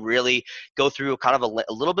really, really go through kind of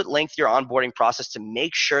a little bit lengthier onboarding process to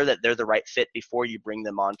make sure that they're the right fit before you bring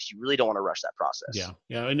them on, because you really don't want to rush that process. Yeah.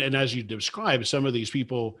 Yeah. And as you described, some of these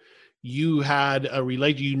people, you had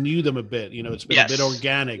you knew them a bit, it's been a bit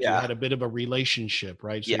organic. Yeah. You had a bit of a relationship,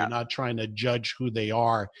 right? So Yeah. you're not trying to judge who they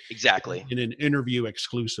are Exactly. in an interview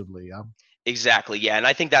exclusively. Yeah. Exactly. Yeah. And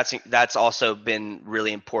I think that's also been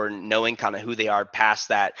really important, knowing kind of who they are past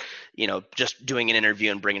that, just doing an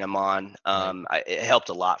interview and bringing them on. It helped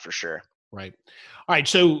a lot for sure. Right. All right.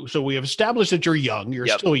 So we have established that you're young. You're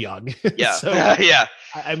still young. Yeah. So Yeah.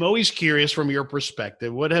 I'm always curious, from your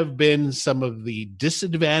perspective, what have been some of the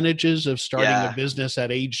disadvantages of starting a business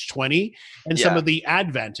at age 20 and some of the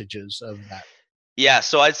advantages of that? Yeah,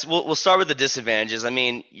 so we'll start with the disadvantages. I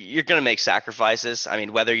mean, you're going to make sacrifices. I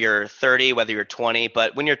mean, whether you're 30, whether you're 20,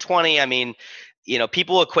 but when you're 20, I mean,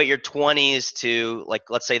 people equate your 20s to, like,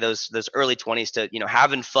 let's say those early 20s to,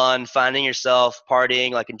 having fun, finding yourself,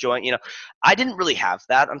 partying, like enjoying, I didn't really have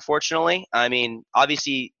that, unfortunately. I mean,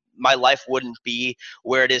 obviously my life wouldn't be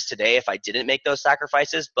where it is today if I didn't make those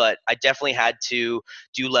sacrifices, but I definitely had to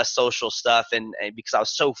do less social stuff and because I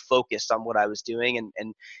was so focused on what I was doing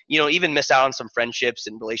and even miss out on some friendships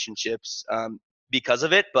and relationships because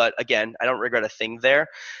of it. But again, I don't regret a thing there.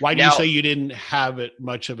 Why do you say you didn't have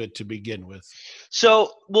much of it to begin with?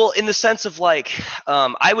 So, well, in the sense of like,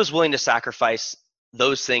 I was willing to sacrifice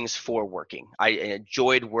those things for working. I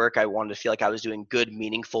enjoyed work. I wanted to feel like I was doing good,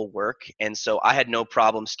 meaningful work. And so I had no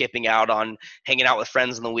problem skipping out on hanging out with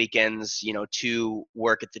friends on the weekends, to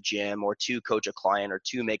work at the gym or to coach a client or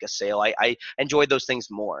to make a sale. I enjoyed those things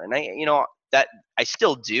more. And that I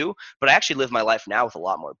still do, but I actually live my life now with a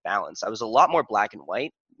lot more balance. I was a lot more black and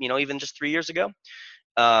white, even just 3 years ago.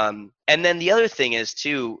 And then the other thing is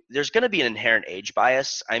too, there's going to be an inherent age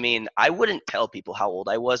bias. I mean, I wouldn't tell people how old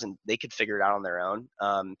I was and they could figure it out on their own.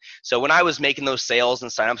 So when I was making those sales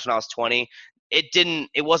and signups when I was 20,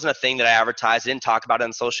 it wasn't a thing that I advertised. I didn't talk about it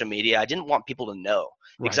on social media. I didn't want people to know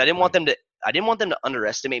because I didn't want them to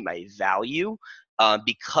underestimate my value,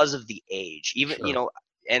 because of the age, even,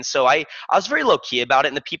 and so I was very low key about it.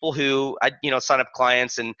 And the people who sign up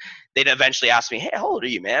clients and they'd eventually ask me, "Hey, how old are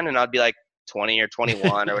you, man?" And I'd be like, 20 or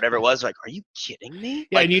 21 or whatever it was. Like, are you kidding me?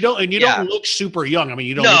 Yeah, like, and you don't look super young. I mean,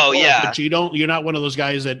 you don't look old, but you're not one of those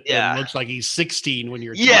guys that looks like he's 16 when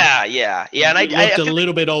you're 20. Yeah. And I looked a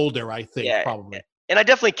little bit older, I think, probably. And I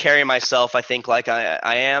definitely carry myself, I think, like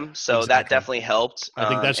I am. So that definitely helped. I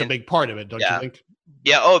think that's a big part of it, don't you think?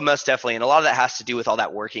 Yeah. Oh, most definitely. And a lot of that has to do with all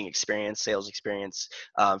that working experience, sales experience,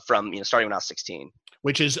 from, starting when I was 16.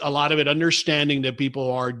 Which is a lot of it understanding that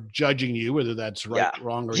people are judging you, whether that's right,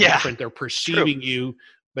 wrong, or different. They're perceiving you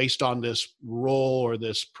based on this role or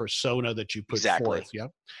this persona that you put forth. Yeah,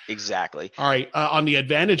 exactly. All right. On the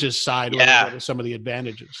advantages side, what are some of the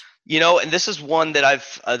advantages? And this is one that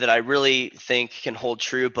I really think can hold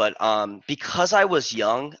true, but because I was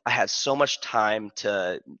young, I had so much time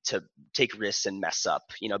to take risks and mess up,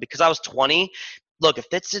 because I was 20. Look, if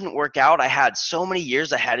this didn't work out, I had so many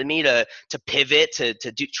years ahead of me to pivot,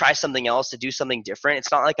 to try something else, to do something different.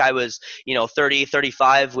 It's not like I was, 30,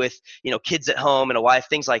 35 with, kids at home and a wife,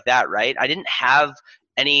 things like that, right? I didn't have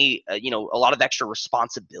any, a lot of extra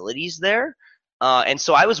responsibilities there. And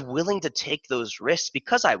so I was willing to take those risks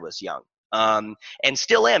because I was young. And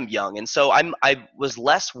still am young. And so I was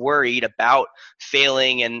less worried about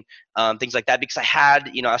failing and things like that because I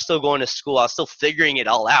had, I was still going to school. I was still figuring it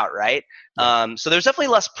all out. Right. So there's definitely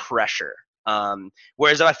less pressure.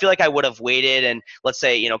 Whereas if I feel like I would have waited and let's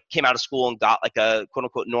say, came out of school and got like a quote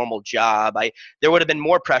unquote normal job, there would have been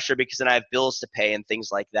more pressure because then I have bills to pay and things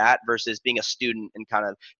like that versus being a student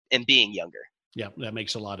and being younger. Yeah, that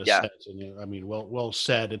makes a lot of sense. And I mean, well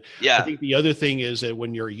said. And I think the other thing is that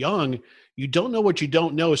when you're young, you don't know what you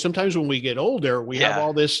don't know. Sometimes when we get older, we have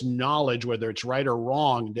all this knowledge, whether it's right or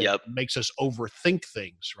wrong, that makes us overthink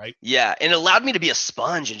things, right? Yeah, and it allowed me to be a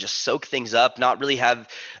sponge and just soak things up, not really have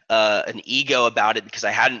an ego about it because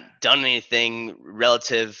I hadn't done anything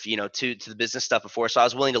relative, to the business stuff before. So I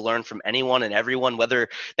was willing to learn from anyone and everyone, whether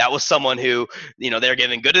that was someone who, they're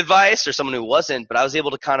giving good advice or someone who wasn't. But I was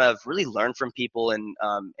able to kind of really learn from people and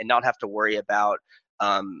not have to worry about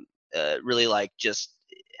really like just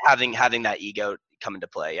having that ego come into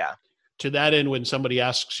play. Yeah. To that end, when somebody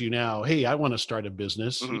asks you now, hey, I want to start a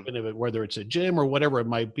business, Mm-hmm. even if whether it's a gym or whatever it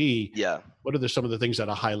might be, Yeah. what are some of the things at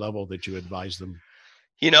a high level that you advise them?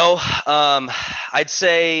 I'd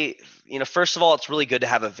say, first of all, it's really good to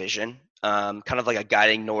have a vision, kind of like a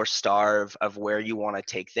guiding North Star of where you want to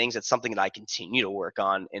take things. It's something that I continue to work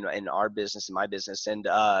on in our business, in my business. And,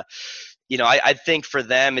 I think for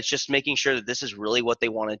them, it's just making sure that this is really what they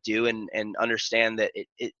want to do and understand that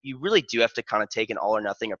you really do have to kind of take an all or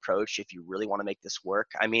nothing approach if you really want to make this work.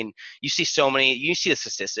 I mean, you see the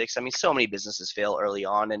statistics. I mean, so many businesses fail early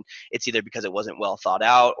on, and it's either because it wasn't well thought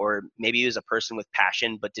out, or maybe it was a person with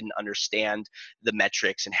passion but didn't understand the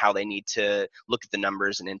metrics and how they need to look at the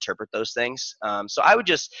numbers and interpret those things. So I would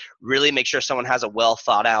just really make sure someone has a well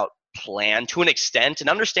thought out plan to an extent, and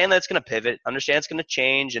understand that it's going to pivot, understand it's going to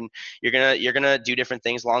change, and you're going to do different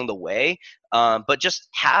things along the way. But just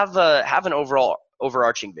have an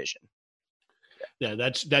overarching vision. Yeah,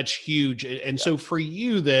 that's huge. And so for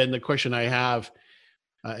you, then the question I have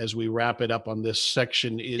as we wrap it up on this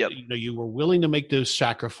section is, you were willing to make those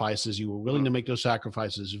sacrifices. You were willing to make those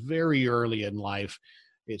sacrifices very early in life.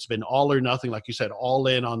 It's been all or nothing, like you said, all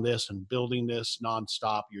in on this and building this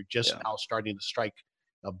nonstop. You're just now starting to strike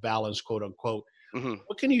a balance, quote unquote. Mm-hmm.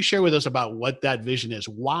 What can you share with us about what that vision is?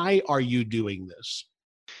 Why are you doing this?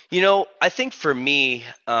 I think for me,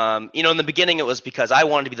 in the beginning, it was because I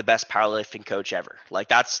wanted to be the best powerlifting coach ever. Like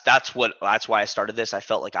that's why I started this. I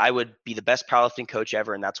felt like I would be the best powerlifting coach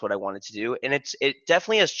ever, and that's what I wanted to do. And it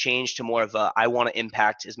definitely has changed to more of I want to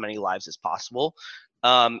impact as many lives as possible.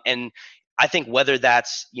 And I think whether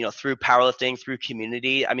that's, through powerlifting, through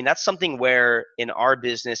community, I mean, that's something where in our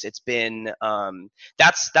business, it's been,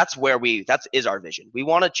 that is our vision. We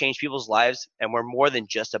want to change people's lives, and we're more than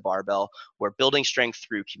just a barbell. We're building strength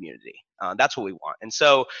through community. That's what we want. And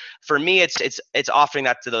so for me, it's offering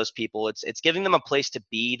that to those people. It's giving them a place to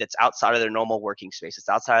be that's outside of their normal working space. It's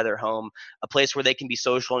outside of their home, a place where they can be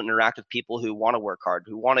social and interact with people who want to work hard,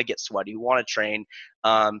 who want to get sweaty, who want to train,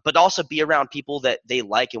 but also be around people that they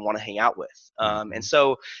like and want to hang out with. And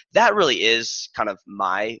so that really is kind of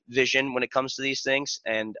my vision when it comes to these things.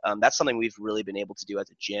 And that's something we've really been able to do as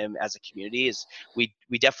a gym, as a community, is we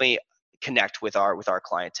definitely connect with our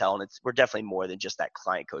clientele, and we're definitely more than just that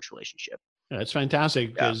client coach relationship. Yeah, it's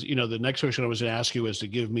fantastic because the next question I was going to ask you is to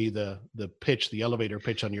give me the pitch, the elevator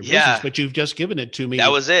pitch on your business, but you've just given it to me.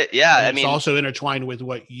 That was it. Yeah. It's also intertwined with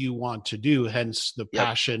what you want to do, hence the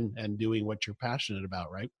passion and doing what you're passionate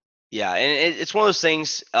about, right? Yeah, and it's one of those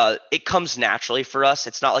things, it comes naturally for us.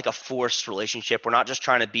 It's not like a forced relationship. We're not just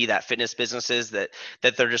trying to be that fitness businesses that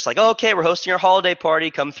they're just like, oh, okay, we're hosting our holiday party,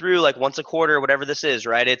 come through like once a quarter, whatever this is,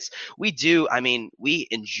 right? We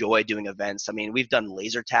enjoy doing events. I mean, we've done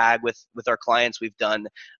laser tag with our clients. We've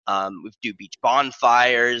do beach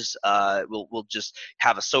bonfires. We'll just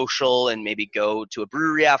have a social and maybe go to a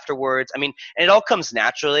brewery afterwards. I mean, and it all comes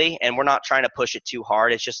naturally, and we're not trying to push it too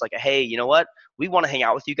hard. It's just like, hey, you know what? We want to hang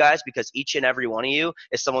out with you guys because each and every one of you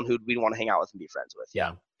is someone who we want to hang out with and be friends with. Yeah.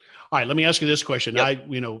 All right. Let me ask you this question.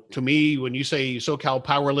 To me, when you say SoCal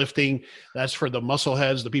Powrlifting, that's for the muscle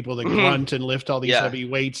heads, the people that grunt and lift all these heavy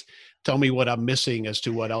weights. Tell me what I'm missing as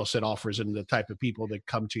to what else it offers and the type of people that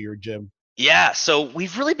come to your gym. Yeah, so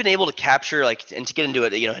we've really been able to capture and to get into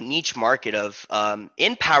it, a niche market of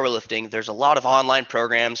in powerlifting. There's a lot of online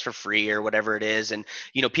programs for free or whatever it is, and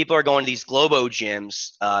people are going to these Globo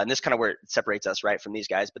gyms, and this kind of where it separates us right from these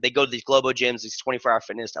guys. But they go to these Globo gyms, these 24-hour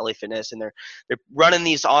fitness, LA Fitness, and they're running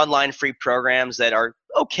these online free programs that are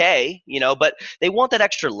okay, but they want that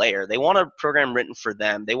extra layer. They want a program written for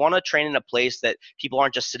them. They want to train in a place that people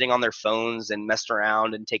aren't just sitting on their phones and messing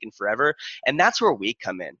around and taking forever. And that's where we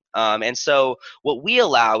come in. And so what we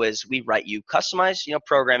allow is we write you customized,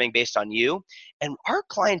 programming based on you. And our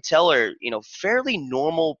clientele are, fairly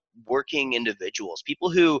normal working individuals,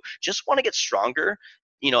 people who just want to get stronger,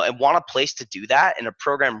 and want a place to do that and a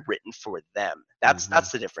program written for them. That's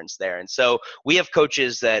the difference there. And so we have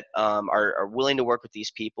coaches that are willing to work with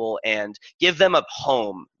these people and give them a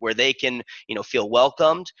home where they can, feel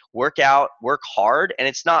welcomed, work out, work hard. And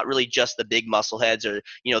it's not really just the big muscle heads or,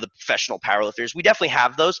 the professional powerlifters. We definitely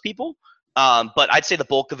have those people. But I'd say the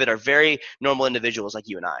bulk of it are very normal individuals like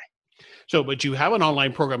you and I. So, but you have an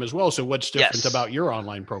online program as well. So what's different about your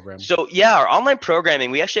online program? So our online programming,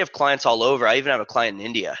 we actually have clients all over. I even have a client in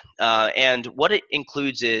India. And what it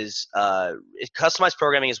includes is customized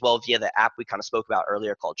programming as well via the app we kind of spoke about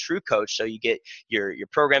earlier called True Coach. So you get your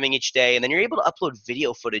programming each day, and then you're able to upload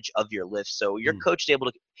video footage of your lifts. So your coach is able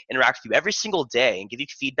to interact with you every single day and give you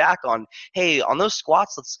feedback on, hey, on those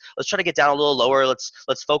squats, let's try to get down a little lower. Let's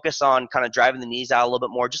focus on kind of driving the knees out a little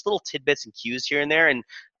bit more, just little tidbits and cues here and there, and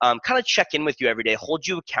kind of check in with you every day, hold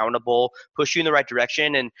you accountable, push you in the right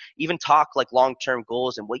direction, and even talk like long-term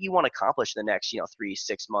goals and what you want to accomplish in the next, 3,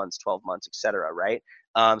 6 months, 12 months, etc. Right?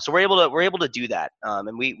 So we're able to do that,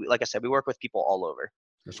 and we, like I said, we work with people all over.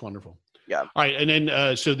 That's wonderful. Yeah. All right. And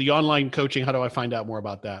then, so the online coaching, how do I find out more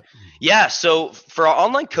about that? Yeah. So for our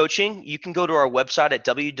online coaching, you can go to our website at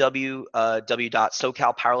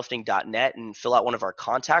www.socalpowerlifting.net and fill out one of our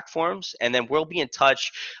contact forms. And then we'll be in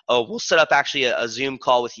touch. We'll set up actually a Zoom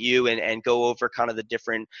call with you and go over kind of the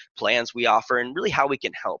different plans we offer and really how we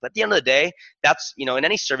can help. At the end of the day, that's, in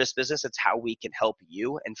any service business, it's how we can help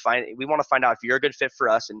you and we want to find out if you're a good fit for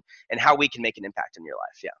us and how we can make an impact in your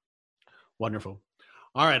life. Yeah. Wonderful.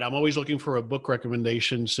 All right. I'm always looking for a book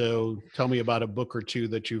recommendation. So tell me about a book or two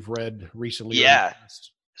that you've read recently. Yeah.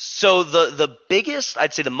 So the biggest,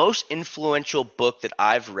 I'd say the most influential book that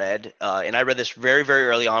I've read, and I read this very, very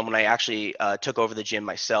early on when I actually took over the gym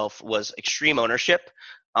myself, was Extreme Ownership.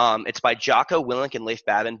 It's by Jocko Willink and Leif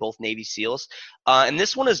Babin, both Navy SEALs. And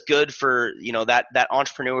this one is good for, that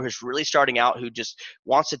entrepreneur who's really starting out, who just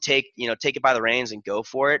wants to take it by the reins and go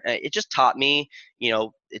for it. It just taught me,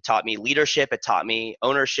 it taught me leadership. It taught me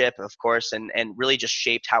ownership, of course, and really just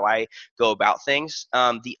shaped how I go about things.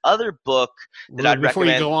 The other book that I'd before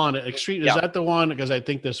recommend. You go on, Extreme, is that the one? Because I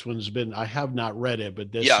think this one's I have not read it,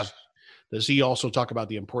 but does he also talk about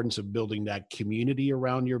the importance of building that community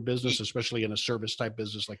around your business, especially in a service type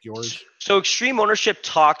business like yours? So Extreme Ownership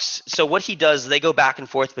talks, so what he does, they go back and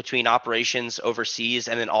forth between operations overseas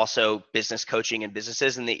and then also business coaching and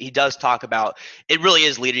businesses. And he does talk about, it really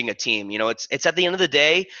is leading a team. It's at the end of the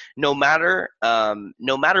day, no matter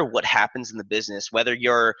what happens in the business, whether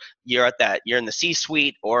you're in the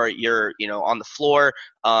C-suite or you're, on the floor,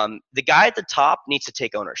 the guy at the top needs to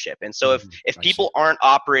take ownership. And so if people aren't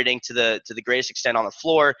operating to the greatest extent on the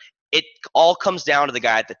floor, it all comes down to the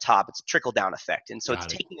guy at the top. It's a trickle down effect. And so it's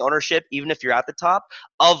taking ownership, even if you're at the top,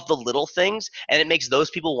 of the little things. And it makes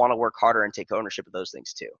those people want to work harder and take ownership of those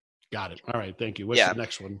things too. Got it. All right. Thank you. What's the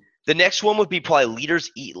next one? The next one would be probably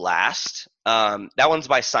Leaders Eat Last. That one's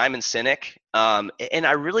by Simon Sinek. And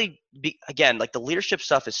I really, again, like the leadership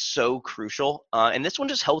stuff is so crucial. And this one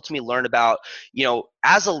just helped me learn about,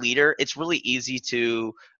 as a leader, it's really easy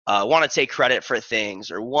to want to take credit for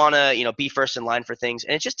things or want to, be first in line for things.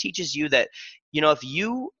 And it just teaches you that, if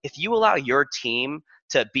you allow your team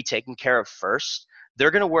to be taken care of first,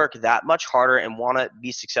 they're going to work that much harder and want to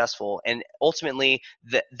be successful. And ultimately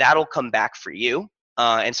that'll come back for you.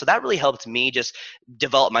 And so that really helped me just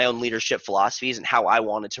develop my own leadership philosophies and how I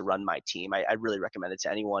wanted to run my team. I really recommend it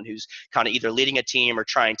to anyone who's kind of either leading a team or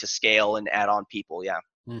trying to scale and add on people. Yeah.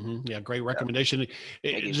 Mm-hmm. Yeah. Great recommendation.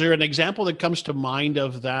 Is there an example that comes to mind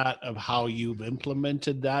of how you've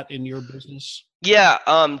implemented that in your business? Yeah,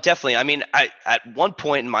 definitely. I mean, at one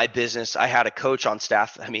point in my business, I had a coach on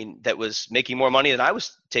staff, that was making more money than I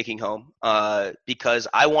was taking home, because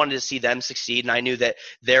I wanted to see them succeed. And I knew that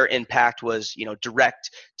their impact was, direct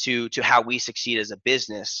to how we succeed as a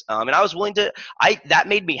business. And I was willing to, that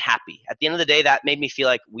made me happy. At the end of the day, that made me feel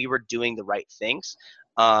like we were doing the right things.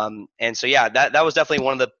 And so, yeah, that was definitely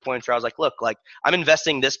one of the points where I was like, look, like I'm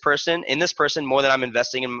investing in this person more than I'm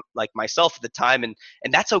investing in like myself at the time. And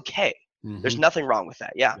that's okay. Mm-hmm. There's nothing wrong with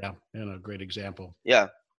that. Yeah. Yeah. And a great example. Yeah.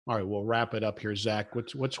 All right. We'll wrap it up here, Zach.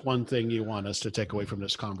 What's one thing you want us to take away from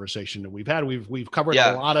this conversation that we've had? We've covered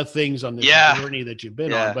a lot of things on this journey that you've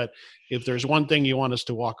been on, but if there's one thing you want us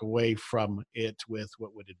to walk away from it with,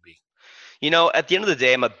 what would it be? At the end of the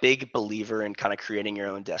day, I'm a big believer in kind of creating your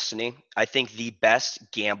own destiny. I think the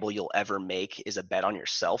best gamble you'll ever make is a bet on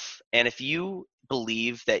yourself. And if you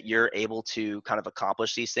believe that you're able to kind of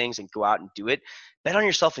accomplish these things and go out and do it, bet on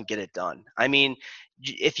yourself and get it done. I mean,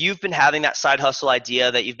 if you've been having that side hustle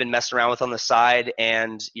idea that you've been messing around with on the side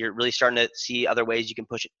and you're really starting to see other ways you can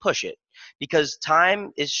push it. Because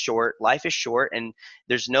time is short, life is short, and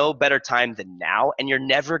there's no better time than now, and you're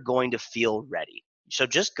never going to feel ready. So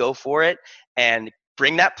just go for it and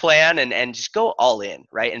bring that plan and just go all in,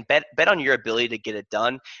 right? And bet on your ability to get it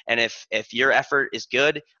done. And if your effort is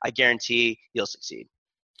good, I guarantee you'll succeed.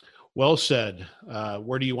 Well said.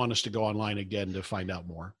 Where do you want us to go online again to find out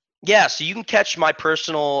more? Yeah, so you can catch my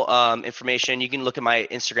personal information. You can look at my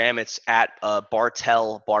Instagram. It's at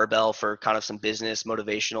Bartell Barbell for kind of some business,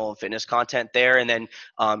 motivational, and fitness content there. And then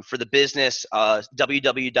for the business,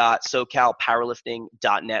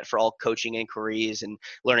 www.SoCalPowerlifting.net for all coaching inquiries and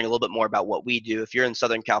learning a little bit more about what we do. If you're in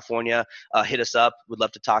Southern California, hit us up. We'd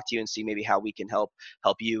love to talk to you and see maybe how we can help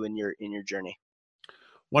you in your journey.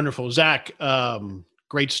 Wonderful. Zach,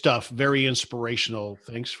 Great stuff. Very inspirational.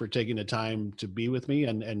 Thanks for taking the time to be with me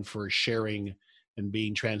and for sharing and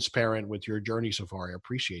being transparent with your journey so far. I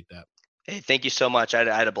appreciate that. Hey, thank you so much. I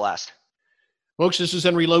had a blast. Folks, this is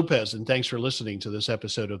Henry Lopez, and thanks for listening to this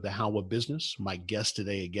episode of The How of Business. My guest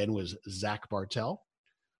today again was Zack Bartell.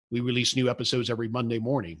 We release new episodes every Monday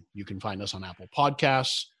morning. You can find us on Apple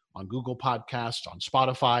Podcasts, on Google Podcasts, on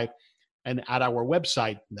Spotify, and at our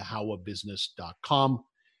website, thehowofbusiness.com.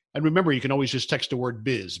 And remember, you can always just text the word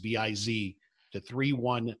biz, B-I-Z, to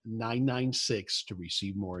 31996 to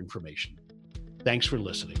receive more information. Thanks for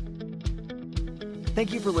listening.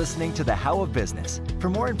 Thank you for listening to The How of Business. For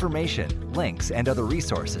more information, links, and other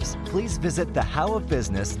resources, please visit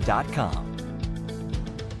thehowofbusiness.com.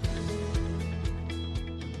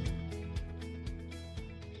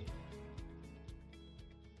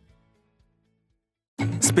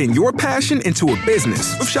 Spin your passion into a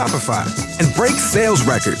business with Shopify and break sales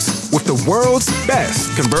records with the world's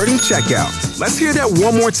best converting checkout. Let's hear that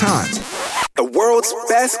one more time. The world's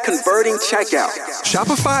best converting checkout.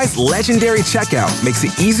 Shopify's legendary checkout makes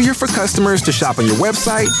it easier for customers to shop on your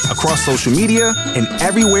website, across social media, and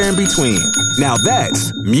everywhere in between. Now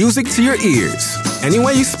that's music to your ears. Any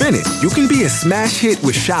way you spin it, you can be a smash hit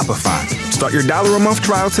with Shopify. Start your $1 a month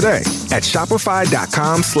trial today at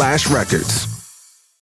shopify.com/records.